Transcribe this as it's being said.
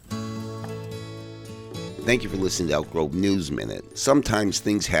Thank you for listening to Elk Grove News Minute. Sometimes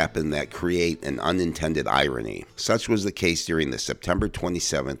things happen that create an unintended irony. Such was the case during the September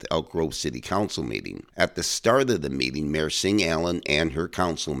 27th Elk Grove City Council meeting. At the start of the meeting, Mayor Sing Allen and her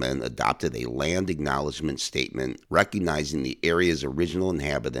councilmen adopted a land acknowledgement statement recognizing the area's original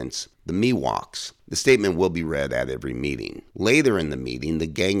inhabitants, the Miwoks. The statement will be read at every meeting. Later in the meeting, the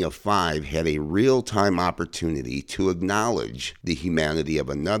Gang of Five had a real-time opportunity to acknowledge the humanity of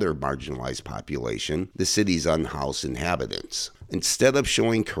another marginalized population, the city's unhoused inhabitants. Instead of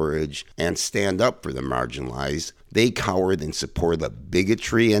showing courage and stand up for the marginalized, they cowered in support of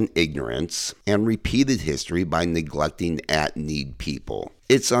bigotry and ignorance and repeated history by neglecting at-need people.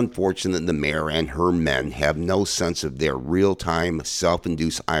 It's unfortunate the mayor and her men have no sense of their real-time,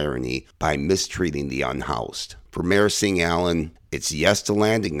 self-induced irony by mistreating the unhoused. For Mayor Sing Allen, it's yes to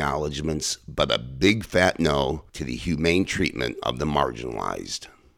land acknowledgements, but a big fat no to the humane treatment of the marginalized.